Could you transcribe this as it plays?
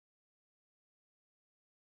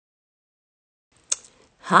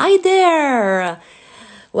Hi there!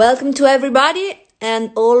 Welcome to everybody.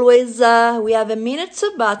 And always we have a minute,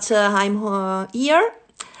 but I'm here.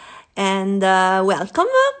 And welcome.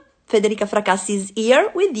 Federica Fracassi is here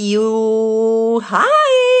with you.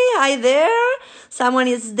 Hi there. Someone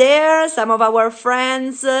is there. Some of our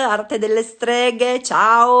friends. Arte delle streghe.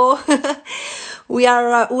 Ciao. We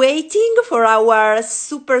are waiting for our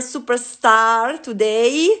superstar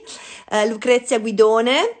today, Lucrezia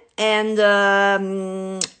Guidone, and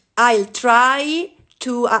I'll try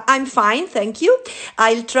to. I'm fine, thank you.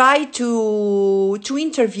 I'll try to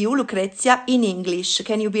interview Lucrezia in English.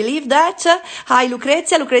 Can you believe that? Hi,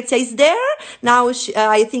 Lucrezia. Lucrezia is there now.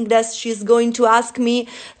 I think that she's going to ask me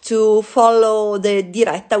to follow the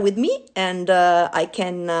diretta with me, and I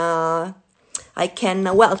can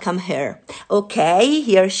welcome her. Okay,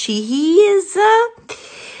 here she is.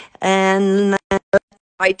 And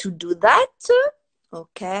try to do that.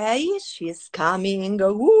 Okay, she's coming.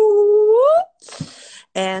 Woo!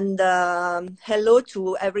 And hello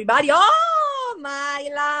to everybody. Oh, my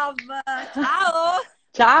love. Ciao.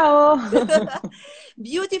 Ciao.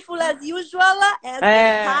 Beautiful as usual, as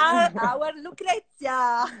our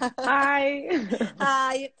Lucrezia. Hi.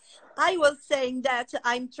 Hi. I was saying that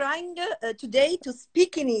I'm trying today to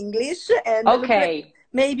speak in English, and Okay.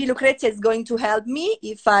 maybe Lucrezia is going to help me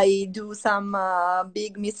if I do some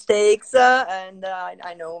big mistakes, and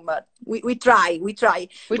I know, but we try. We try.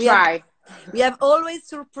 We have always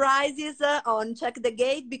surprises on Check the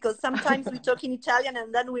Gate, because sometimes we talk in Italian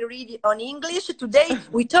and then we read it on English. Today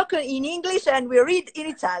we talk in English and we read in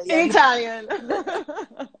Italian. In Italian.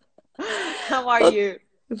 How are you?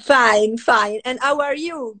 Fine. And how are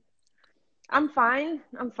you? I'm fine.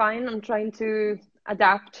 I'm trying to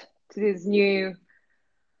adapt to this new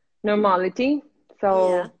normality.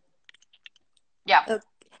 So, yeah.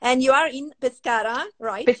 And you are in Pescara,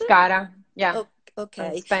 right? Pescara, yeah. Okay.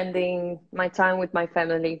 I'm spending my time with my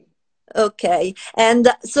family. Okay.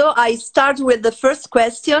 And so I start with the first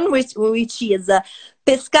question, which is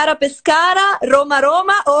Pescara,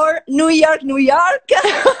 Roma, or New York?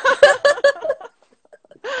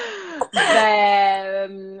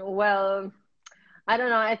 Well, I don't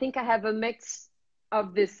know. I think I have a mix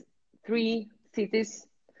of these three cities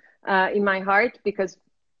in my heart, because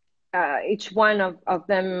each one of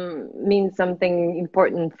them means something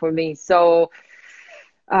important for me. So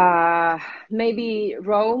maybe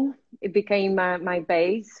Rome, it became my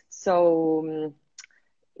base. So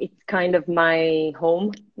it's kind of my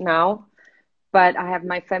home now. But I have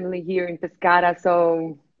my family here in Pescara.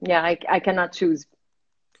 So yeah, I cannot choose.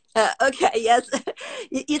 Okay, yes,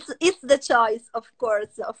 it's the choice, of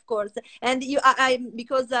course, and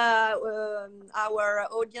because our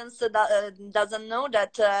audience doesn't know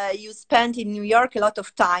that you spent in New York a lot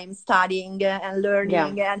of time studying and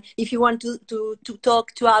learning, Yeah. and if you want to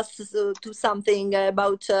talk to us to something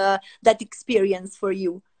about that experience for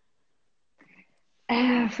you.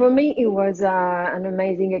 For me, it was an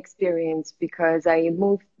amazing experience, because I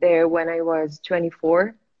moved there when I was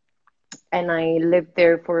 24, and I lived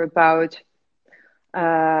there for about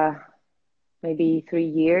uh, maybe 3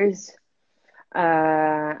 years,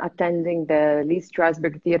 attending the Lee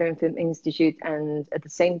Strasberg Theatre and Film Institute. And at the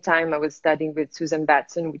same time, I was studying with Susan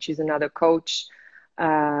Batson, which is another coach,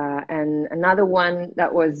 and another one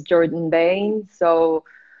that was Jordan Bain. So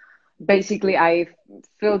basically, I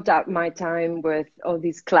filled up my time with all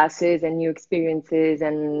these classes and new experiences.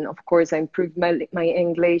 And of course, I improved my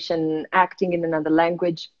English, and acting in another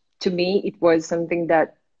language. To me, it was something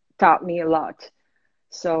that taught me a lot.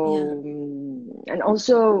 So, and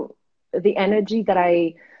also the energy that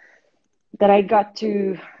I got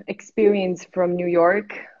to experience from New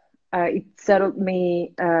York, it settled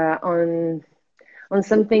me on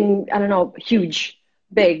something, I don't know, huge,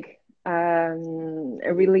 big, a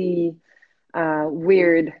really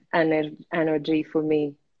weird energy for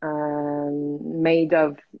me, made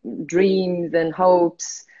of dreams and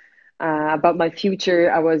hopes about my future.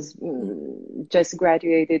 I was just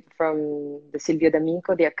graduated from the Silvio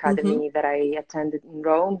D'Amico, the academy that I attended in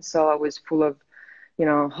Rome. So I was full of,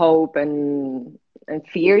 hope and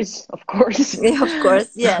fears, of course. Yeah, of course,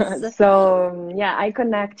 yes. So yeah, I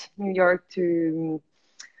connect New York to,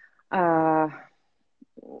 I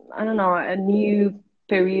don't know, a new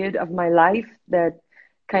period of my life that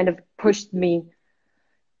kind of pushed me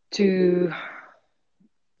to,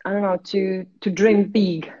 I don't know, to dream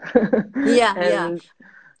big. Yeah. And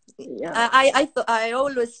Yeah. I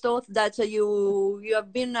always thought that you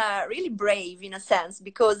have been really brave in a sense,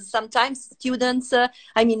 because sometimes students,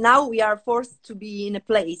 I mean, now we are forced to be in a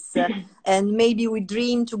place, and maybe we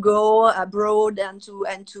dream to go abroad and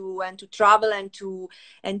to travel and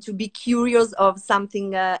to be curious of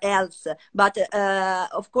something else. But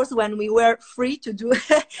of course, when we were free to do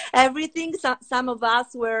everything, some of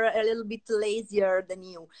us were a little bit lazier than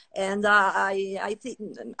you. And I think,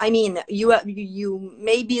 I mean, you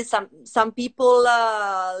maybe some people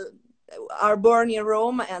are born in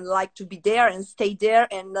Rome and like to be there and stay there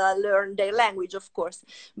and learn their language, of course.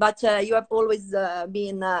 But you have always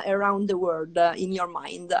been around the world in your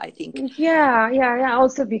mind, I think. Yeah.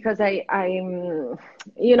 Also because I'm,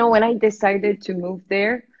 you know, when I decided to move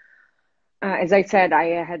there, as I said,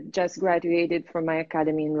 I had just graduated from my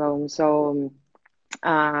academy in Rome. So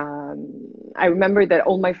I remember that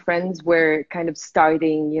all my friends were kind of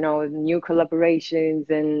starting, you know, new collaborations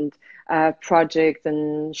and projects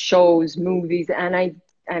and shows, movies, and I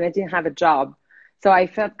didn't have a job, so I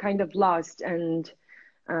felt kind of lost. And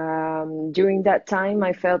during that time,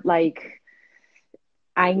 I felt like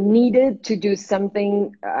I needed to do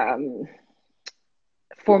something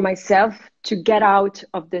for myself to get out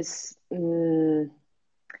of this.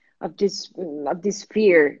 Of this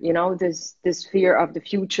fear, you know, this fear of the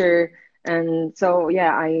future. And so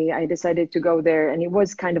yeah, I decided to go there, and it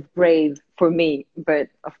was kind of brave for me, but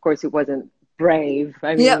of course it wasn't brave.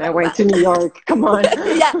 I Yeah, mean, I went to New York, come on.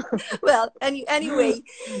 yeah. Well, anyway,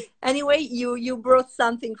 you brought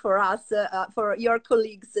something for us, for your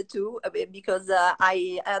colleagues too, because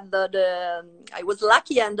I was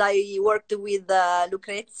lucky and I worked with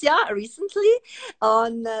Lucrezia recently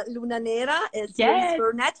on Nera, a series Yes.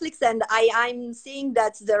 for Netflix, and I'm seeing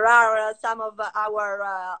that there are some of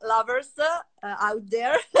our lovers out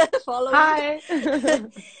there following. Hi.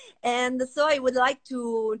 And so I would like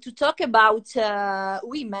to talk about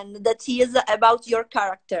women. That is about your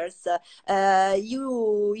characters.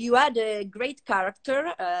 You had a great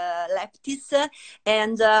character, Leptis,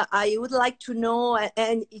 and I would like to know.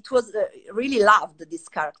 And it was really loved, this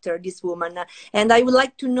character, this woman, and I would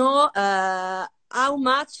like to know. How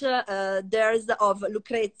much there's of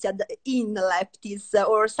Lucrezia in Leptis,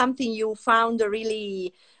 or something you found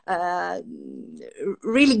really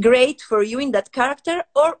great for you in that character,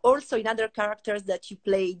 or also in other characters that you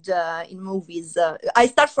played in movies. I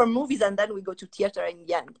start from movies and then we go to theater in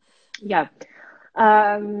the end. Yeah.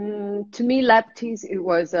 To me, Leptis, it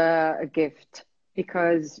was a gift,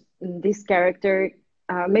 because this character,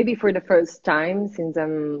 maybe for the first time since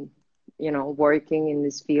I'm, you know, working in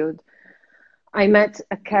this field, I met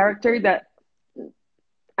a character that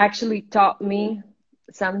actually taught me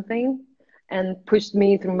something and pushed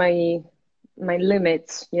me through my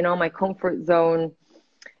limits, you know, my comfort zone.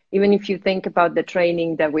 Even if you think about the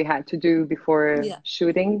training that we had to do before Yeah.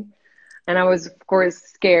 shooting, and I was, of course,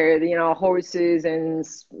 scared, you know, horses, and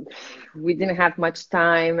we didn't have much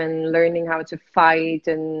time, and learning how to fight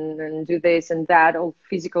and do this and that, all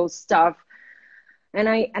physical stuff. And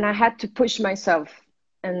I had to push myself,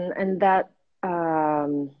 and that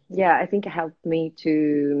yeah, I think it helped me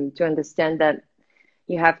to understand that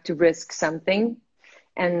you have to risk something.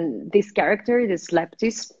 And this character, this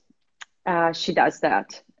Leptis, she does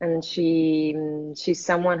that, and she's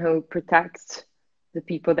someone who protects the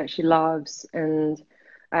people that she loves, and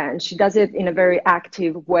she does it in a very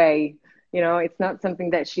active way. You know, it's not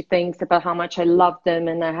something that she thinks about how much I love them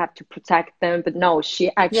and I have to protect them, but no, she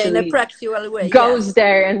Yeah, in a actually practical way. Yeah. goes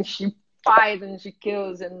there and she fights and she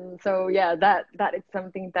kills. And so yeah, that is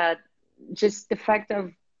something that, just the fact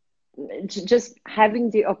of just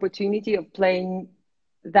having the opportunity of playing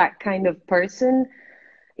that kind of person,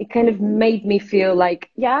 it kind of made me feel like,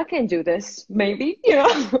 yeah, I can do this, maybe, you know.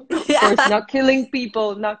 Of course, Yeah. not killing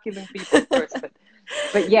people, of course,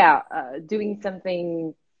 but yeah, doing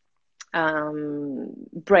something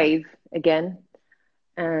brave again.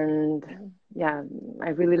 And yeah, I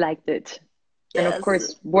really liked it. And of Yes.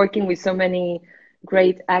 course, working with so many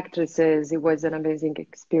great actresses, it was an amazing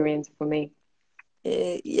experience for me.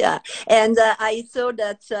 Yeah, and I saw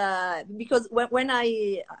that because when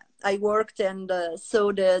I worked and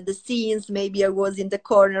saw the scenes, maybe I was in the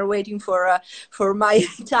corner waiting for my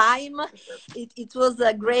time. It was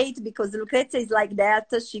great, because Lucrezia is like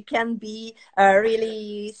that. She can be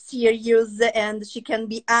really serious and she can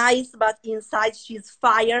be ice, but inside she's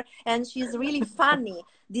fire, and she's really funny.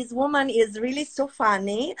 this woman is really so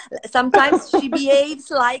funny. Sometimes she behaves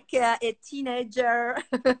like a teenager.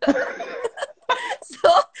 So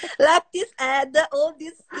let's add all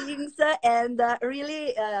these things, and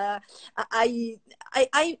really, I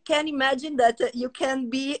can imagine that you can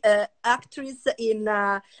be an actress in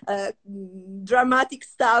dramatic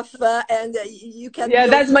stuff, and you can Yeah,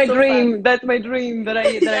 be that's also my so funny. dream. That's my dream, that I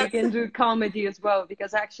Yes. can do comedy as well,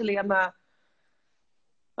 because actually I'm a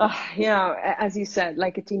as you said,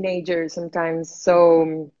 like a teenager sometimes.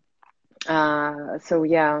 So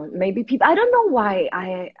yeah, maybe people. I don't know why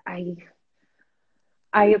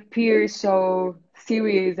I appear so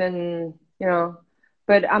serious, and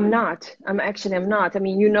but I'm not. I'm not. I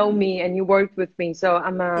mean, you know me and you worked with me, so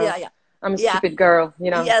Yeah, yeah, I'm a yeah. stupid girl.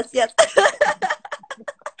 Yes, yes.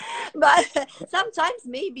 But sometimes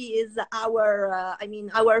maybe is our I mean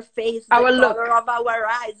our face, the Our color look. of our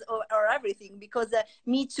eyes, or everything, because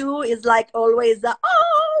me too is like always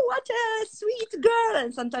oh, what a sweet girl,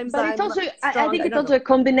 and sometimes But it's I'm also, I strong, think I it's don't also know. a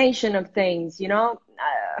combination of things. I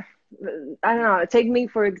don't know. Take me,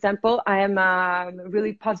 for example. I am a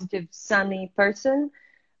really positive, sunny person,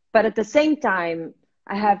 but at the same time,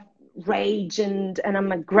 I have rage, and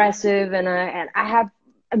I'm aggressive, and I have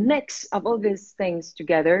a mix of all these things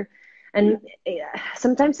together. And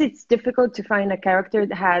sometimes it's difficult to find a character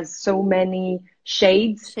that has so many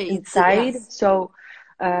shades Shades, inside. yes. So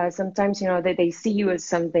sometimes, they see you as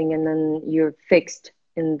something, and then you're fixed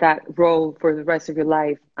in that role for the rest of your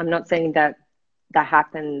life. I'm not saying that that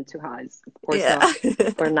happened to us, of course Yeah. not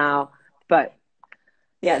for now, but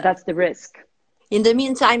yeah, Yeah. that's the risk. In the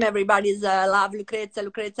meantime, everybody's love Lucrezia,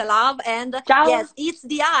 Lucrezia love, and Ciao. yes, it's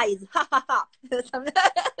the eyes. Ha ha ha.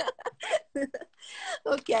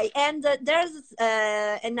 Okay, and there's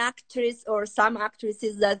an actress or some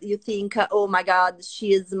actresses that you think, oh my God,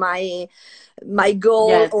 she is my goal,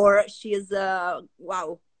 Yes. or she is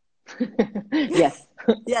wow. Yes.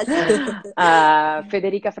 Yes.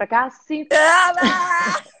 Federica Fracassi,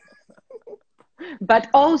 Ah, but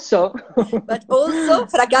also, but also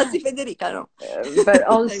Fracassi Federica, no? but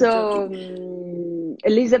I'm also joking.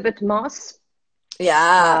 Elizabeth Moss.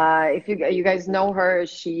 Yeah, If you guys know her,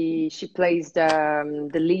 she plays the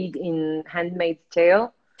lead in *Handmaid's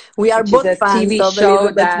Tale*, we are which is both a fans TV of show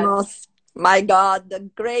Elizabeth that Moss. My God, the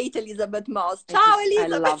great Elizabeth Moss. Ciao, I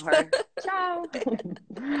love Elizabeth. her. Ciao.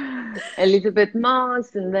 Elizabeth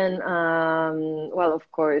Moss, and then well, of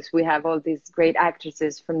course, we have all these great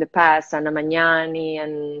actresses from the past, Anna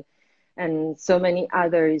Magnani, and so many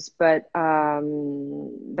others. But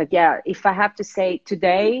yeah, if I have to say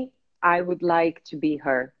today, I would like to be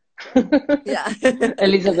her. Yeah.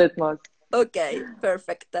 Elizabeth Moss. Okay,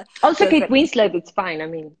 perfect. Also Kate Perfect. Winslet, it's fine. I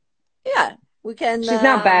mean, Yeah, we can, she's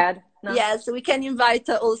not bad. No. yes, we can invite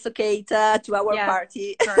also Kate to our Yeah,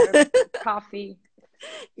 party. for coffee.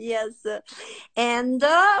 Yes. And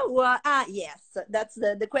yes, that's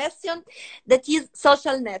the question. That is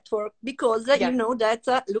social network, because you Yes. know that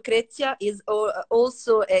Lucrezia is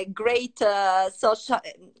also a great social.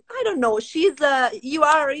 I don't know. She's you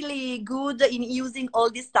are really good in using all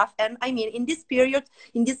this stuff, and I mean, in this period,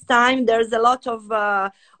 in this time, there's a lot of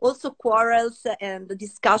also quarrels and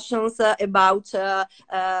discussions about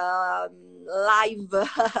live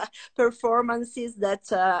performances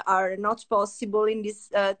that are not possible in this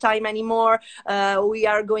time anymore. We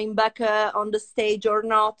are going back on the stage or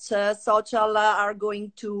not. Social are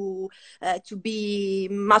going to be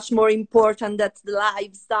much more important than the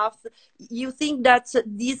live stuff. You think that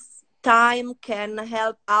this time can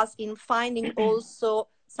help us in finding also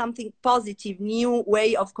something positive, new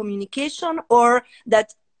way of communication, or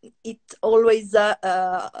that it always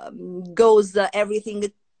goes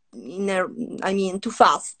everything in a, I mean, too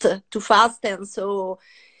fast, and so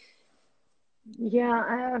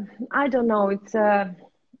Yeah, I don't know. It's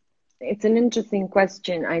an interesting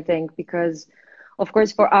question, I think, because of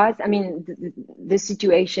course for us, I mean, this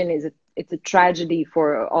situation it's a tragedy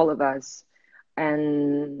for all of us,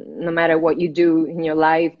 and no matter what you do in your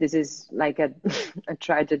life, this is like a a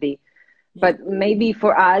tragedy. yeah, But maybe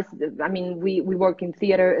for us, I mean, we work in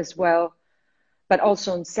theater as well, but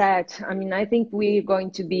also on set. I mean, I think we're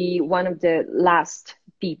going to be one of the last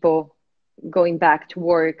people going back to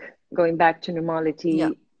work, going back to yeah,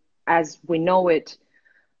 normality as we know it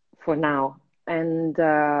for now. And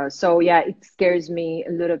so, yeah, it scares me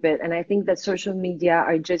a little bit. And I think that social media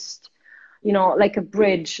are just, like a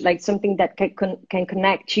bridge, like something that can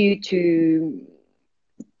connect you to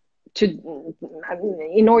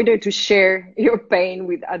in order to share your pain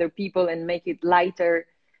with other people and make it lighter,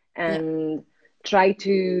 yeah, and try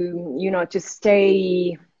to to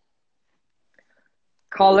stay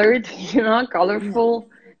colored, yeah, colorful,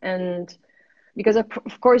 and because of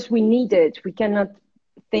course we need it. We cannot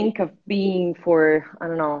think of being for, I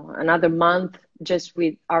don't know, another month just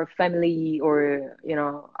with our family or, you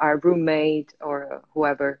know, our roommate or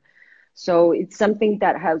whoever. So it's something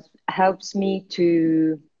that helps me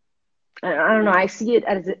to, I don't know, I see it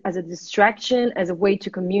as a distraction, as a way to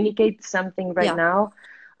communicate something right Yeah. now.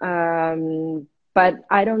 But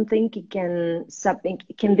I don't think it can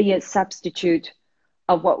be a substitute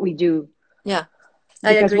of what we do. Yeah.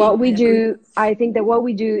 I Because agree. what we I agree. do, I think that what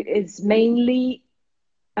we do is mainly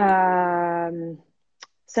um,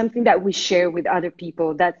 something that we share with other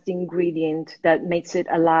people. That's the ingredient that makes it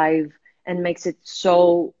alive and makes it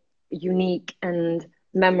so unique and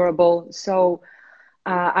memorable. So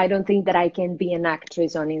I don't think that I can be an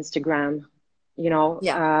actress on Instagram, you know.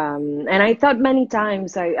 Yeah. And I thought many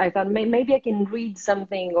times, I thought maybe I can read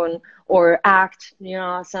something on or act, you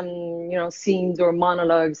know, some, you know, scenes or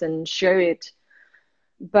monologues and share it.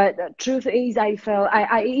 But the truth is,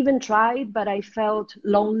 I even tried, but I felt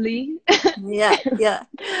lonely. Yeah. Yeah.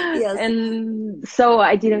 Yes. And so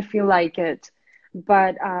I didn't feel like it.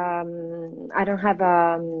 But I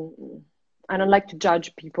don't like to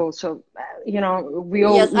judge people. So, you know, we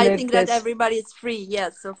all Yes, I live think that this. everybody is free.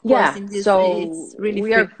 Yes, of course. Yeah. In this, So it's really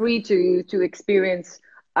we are free. free to experience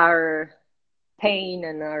our pain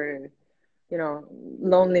and our, you know,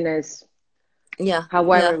 loneliness Yeah. Yeah.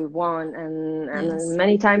 however we want. And Yes.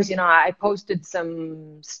 many times, you know, I posted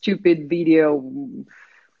some stupid video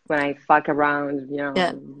when I fuck around, you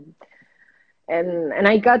Yeah. know, and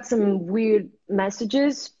I got some weird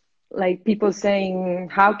messages, like people saying,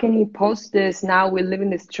 how can you post this now? We live in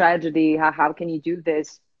this tragedy. How can you do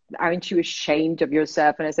this? Aren't you ashamed of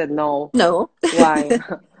yourself? And I said, no. No. Why?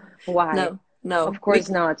 Why? No. No. Of course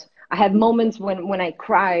not. I have moments when I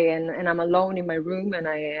cry and I'm alone in my room and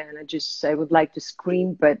I would like to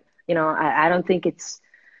scream, but you know, I don't think it's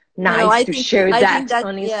No, nice to share I think that that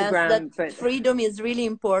on yes, that Instagram. But freedom is really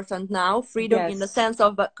important now. Freedom in the yes, sense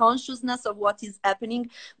of consciousness of what is happening,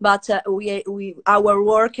 but we our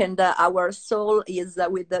work and our soul is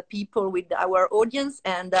with the people, with our audience,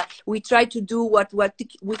 and we try to do what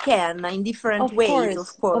we can in different ways, of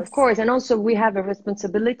of course. course, and also we have a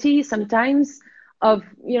responsibility sometimes of,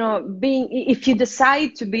 you know, being, if you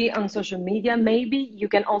decide to be on social media, maybe you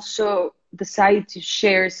can also decide to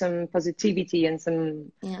share some positivity and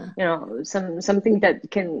some, Yeah. you know, something that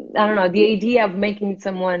can, I don't know, the idea of making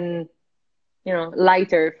someone, you know,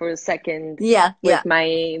 lighter for a second Yeah. Yeah. with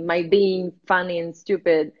my being funny and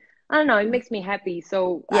stupid. I don't know, it makes me happy.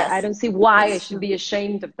 So I Yes, don't see why I it's should true. be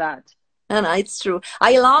ashamed of that. No, no, it's true.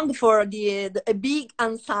 I long for the a big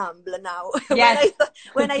ensemble now. Yes.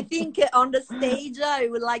 When I think on the stage, I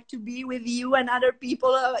would like to be with you and other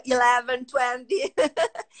people, 11, 20. And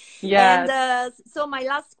Yes. so my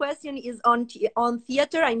last question is on on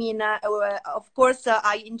theater. I mean, of course,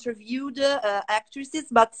 I interviewed actresses,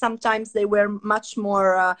 but sometimes they were much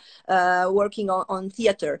more working on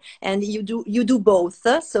theater. And you do both.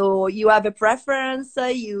 So you have a preference.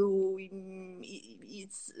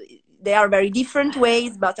 It's they are very different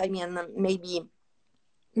ways, but I mean, maybe.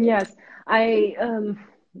 Yes. I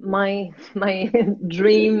my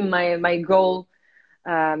dream, my goal,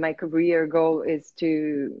 my career goal is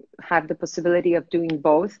to have the possibility of doing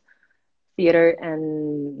both theater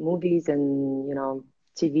and movies and, you know,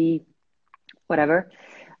 TV, whatever.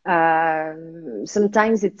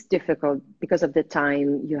 Sometimes it's difficult because of the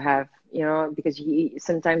time you have, you know, because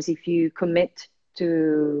sometimes if you commit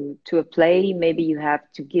to a play, maybe you have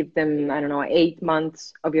to give them, I don't know, 8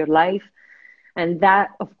 months of your life. And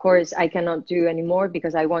that, of course, I cannot do anymore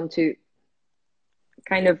because I want to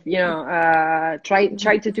kind of, you know, try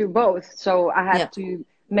to do both. So I Yeah, have to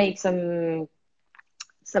make some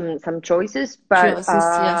choices, but choices.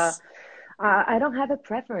 Yes. I don't have a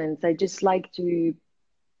preference. I just like to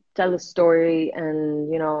tell a story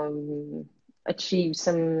and, you know, achieve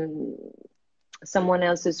someone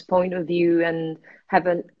else's point of view and have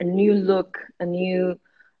a new look, a new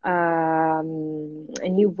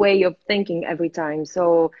way of thinking every time.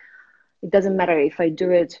 So it doesn't matter if I do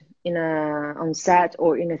it in a on set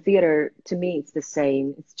or in a theater. To me, it's the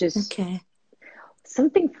same. It's just Okay.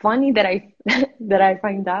 something funny that I that I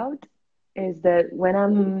find out is that when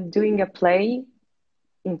I'm doing a play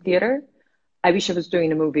in theater, I wish I was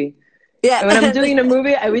doing a movie. Yeah. And when I'm doing a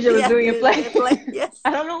movie, I wish I was Yeah. doing a play. The play. Yes.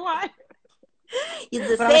 I don't know why, It's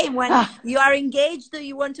the but I'm like, same when ah, you are engaged.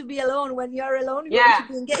 You want to be alone. When you are alone, you want to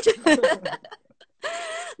yeah. be engaged.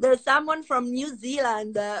 There's someone from New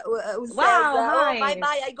Zealand who says, Wow, "Oh, bye hi.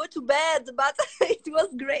 bye. I go to bed," but it was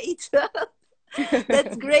great.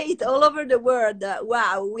 That's great all over the world.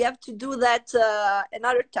 Wow, we have to do that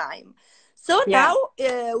another time. So Yeah. now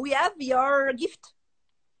we have your gift.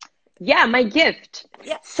 Yeah, my gift.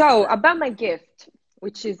 Yeah. So about my gift,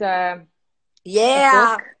 which is a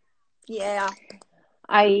Yeah. book, Yeah.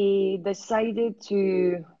 I decided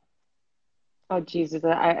to, oh Jesus,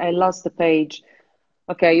 I lost the page.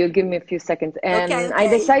 Okay, you'll give me a few seconds. Okay, I okay.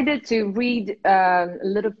 decided to read a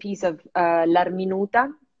little piece of L'Arminuta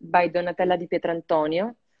by Donatella di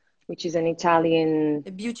Pietrantonio, which is an Italian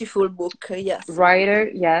A beautiful book, yes. writer,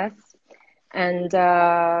 yes. And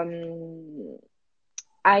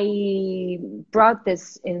I brought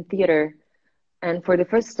this in theater, and for the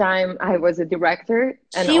first time, I was a director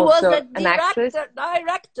and She was a also an actress.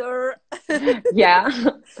 director. Yeah.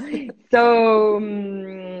 So,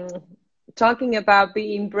 talking about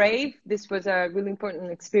being brave, this was a really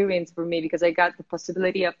important experience for me because I got the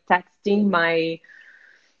possibility of texting my,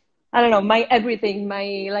 I don't know, my everything,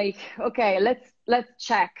 my like, okay, let's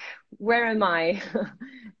check, where am I?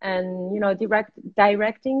 And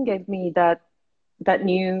directing gave me that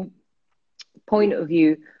new point of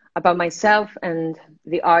view about myself and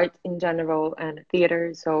the art in general and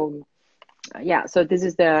theater. So yeah, so this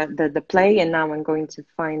is the play, and now I'm going to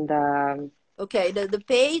find Okay, the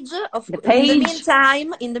page of the page.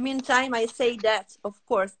 in the meantime, I say that of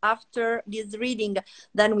course after this reading,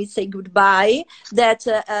 then we say goodbye. That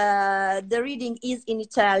the reading is in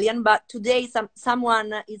Italian, but today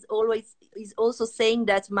someone is also saying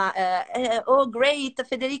that oh great,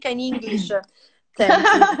 Federica in English. Thank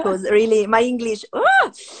you, because really my English. No,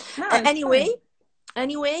 it's Anyway,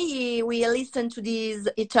 fine. we listen to this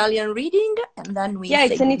Italian reading and then we Yeah,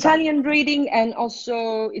 say it's an goodbye. Italian reading, and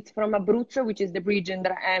also it's from Abruzzo, which is the region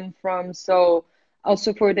that I am from. So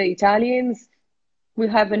also for the Italians, we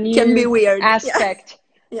have a Can be new weird. Yeah. aspect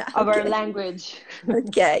Yeah. of our Okay. language.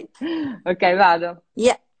 Okay. Ok, vado.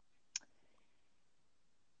 Yeah.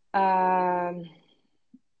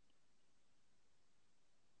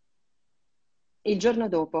 Il giorno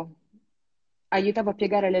dopo aiutavo a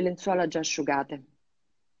piegare le lenzuola già asciugate.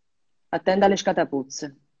 Attenda le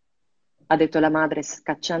scatapuzze, ha detto la madre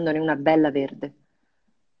scacciandone una bella verde.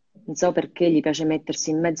 Non so perché gli piace mettersi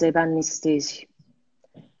in mezzo ai panni stesi.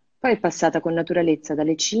 Poi è passata con naturalezza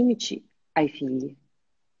dalle cimici ai figli.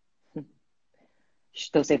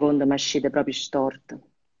 Sto secondo mi scende proprio storto.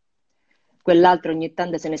 Quell'altro ogni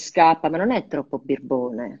tanto se ne scappa, ma non è troppo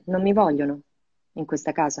birbone. Non mi vogliono in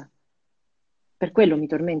questa casa. Per quello mi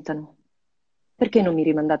tormentano. Perché non mi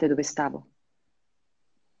rimandate dove stavo?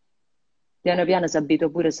 Piano piano si abituò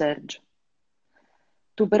pure Sergio.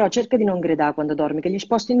 Tu però cerca di non gridare quando dormi, che gli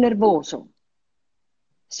sposti il nervoso.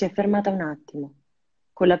 Si è fermata un attimo,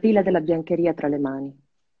 con la pila della biancheria tra le mani.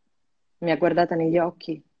 Mi ha guardata negli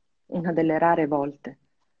occhi una delle rare volte,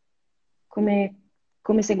 come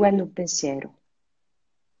seguendo un pensiero.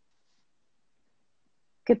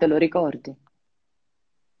 Che te lo ricordi?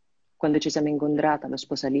 Quando ci siamo incontrati allo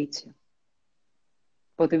sposalizio?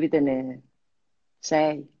 Potevi tenere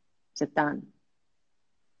 6, 7 anni.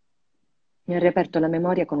 Mi ha riaperto la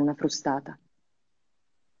memoria con una frustata.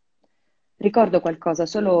 Ricordo qualcosa,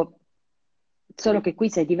 solo che qui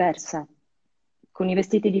sei diversa. Con i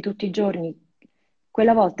vestiti di tutti i giorni.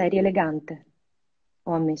 Quella volta eri elegante,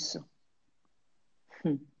 ho ammesso. Hm.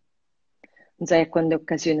 Non sai a quante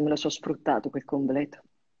occasioni me lo so sfruttato quel completo.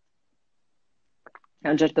 A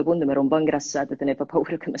un certo punto mi ero un po' ingrassata e tenevo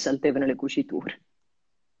paura che mi saltavano le cuciture.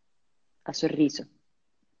 Ha sorriso.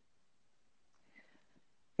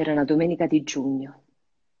 Era una domenica di giugno.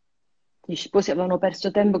 Gli sposi avevano perso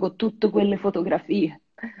tempo con tutte quelle fotografie.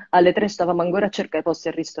 Alle 3 stavamo ancora a cercare posti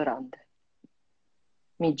al ristorante.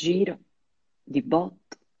 Mi giro, di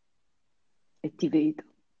botto, e ti vedo.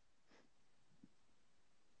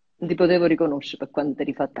 Non ti potevo riconoscere per quanto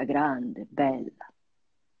eri fatta grande, bella.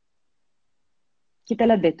 Chi te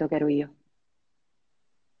l'ha detto che ero io?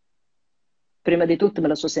 Prima di tutto me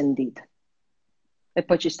la so sentita. E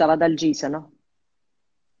poi ci stava dal Gisa, no?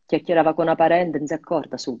 Chiacchierava con una parente, non si è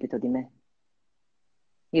accorta subito di me.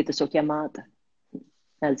 Io ti so chiamata,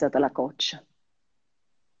 hai alzata la coccia.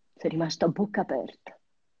 Sei rimasta a bocca aperta.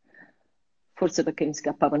 Forse perché mi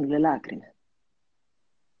scappavano le lacrime.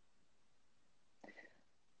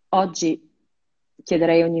 Oggi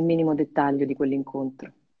chiederei ogni minimo dettaglio di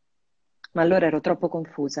quell'incontro, ma allora ero troppo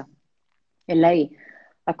confusa. E lei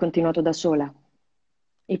ha continuato da sola.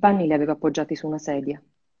 I panni li aveva appoggiati su una sedia.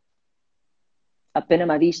 Appena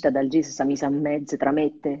m'ha vista dal GIS s'ha misa a mezzo tra me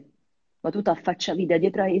e te, ma tu t'affacciavi da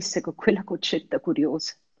dietro a esse con quella coccetta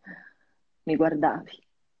curiosa. Mi guardavi.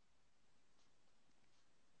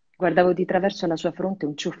 Guardavo di traverso alla sua fronte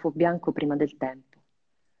un ciuffo bianco prima del tempo,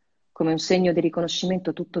 come un segno di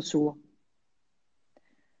riconoscimento tutto suo.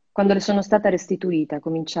 Quando le sono stata restituita,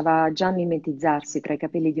 cominciava già a mimetizzarsi tra i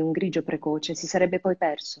capelli di un grigio precoce e si sarebbe poi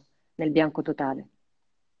perso nel bianco totale.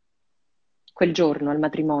 Quel giorno, al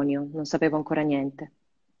matrimonio, non sapevo ancora niente.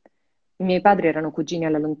 I miei padri erano cugini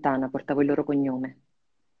alla lontana, portavo il loro cognome.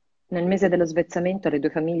 Nel mese dello svezzamento le due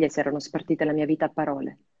famiglie si erano spartite la mia vita a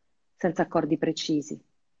parole, senza accordi precisi,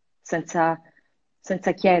 senza,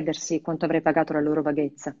 senza chiedersi quanto avrei pagato la loro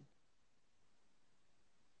vaghezza.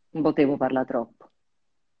 Non potevo parlare troppo,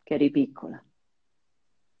 che eri piccola.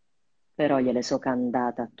 Però gliele so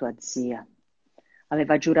candata a tua zia.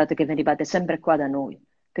 Aveva giurato che venivate sempre qua da noi,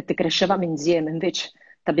 che te crescevamo insieme, invece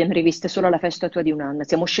t'abbiamo riviste solo alla festa tua di un anno.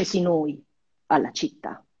 Siamo scesi noi, alla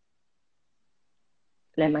città.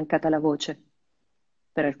 Le è mancata la voce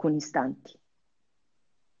per alcuni istanti.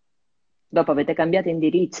 Dopo avete cambiato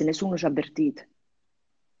indirizzi, nessuno ci ha avvertito.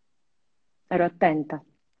 Ero attenta,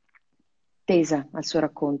 tesa al suo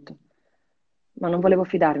racconto, ma non volevo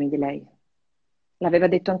fidarmi di lei. L'aveva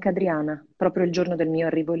detto anche Adriana, proprio il giorno del mio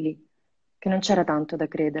arrivo lì, che non c'era tanto da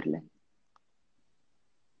crederle.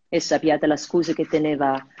 E sappiate la scusa che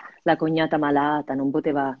teneva la cognata malata, non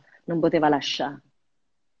poteva lasciare.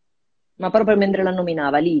 Ma proprio mentre la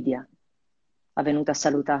nominava, Lidia, è venuta a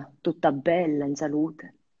salutare, tutta bella, in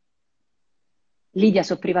salute. Lidia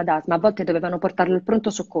soffriva d'asma, a volte dovevano portarla al pronto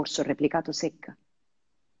soccorso, ha replicato secca.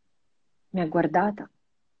 Mi ha guardata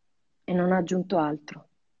e non ha aggiunto altro.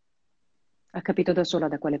 Ha capito da sola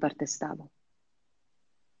da quale parte stavo.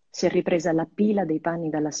 Si è ripresa la pila dei panni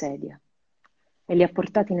dalla sedia e li ha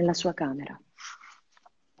portati nella sua camera.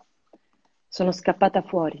 Sono scappata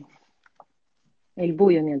fuori e il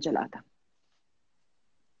buio mi ha gelata.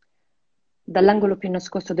 Dall'angolo più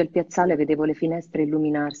nascosto del piazzale vedevo le finestre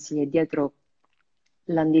illuminarsi e dietro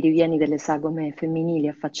l'andirivieni delle sagome femminili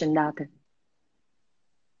affaccendate.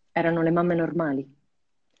 Erano le mamme normali,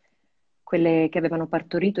 quelle che avevano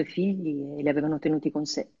partorito i figli e li avevano tenuti con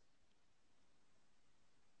sé.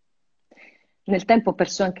 Nel tempo ho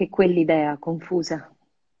perso anche quell'idea confusa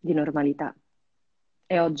di normalità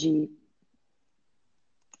e oggi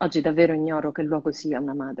davvero ignoro che luogo sia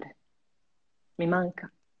una madre. Mi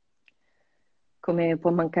manca, come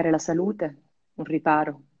può mancare la salute, un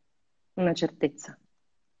riparo, una certezza.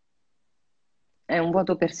 È un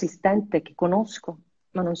vuoto persistente che conosco,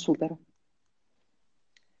 ma non supero.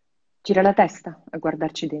 Gira la testa a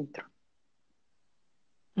guardarci dentro.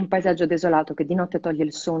 Un paesaggio desolato che di notte toglie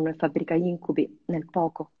il sonno e fabbrica incubi nel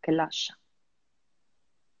poco che lascia.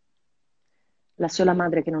 La sola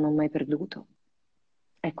madre che non ho mai perduto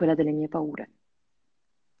è quella delle mie paure.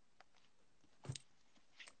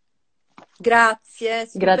 Grazie,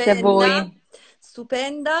 Grazie a stupenda, voi.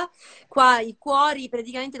 stupenda. Qua i cuori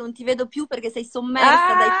praticamente non ti vedo più perché sei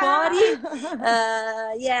sommersa dai cuori.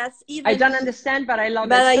 Ah! Yes, I even don't understand, but I love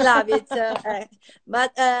but it. I love it.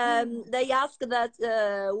 But they ask that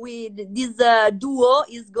this duo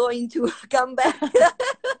is going to come back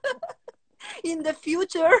in the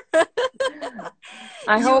future.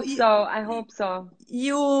 I you, hope you so. I hope so.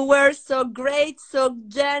 you were so great, so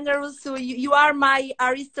generous. So you are my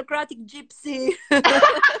aristocratic gypsy.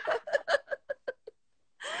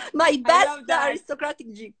 My I best love that. aristocratic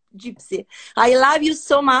gypsy. I love you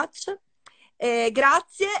so much.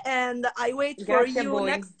 Grazie, and I wait for Grazie a you voi.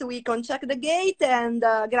 next week on Check the Gate. And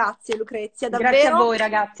grazie, Lucrezia, Grazie a davvero. voi,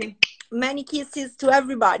 ragazzi. Many kisses to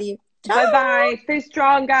everybody. Ciao. Bye bye. Stay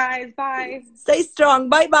strong, guys. Bye. Stay strong.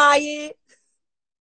 Bye bye.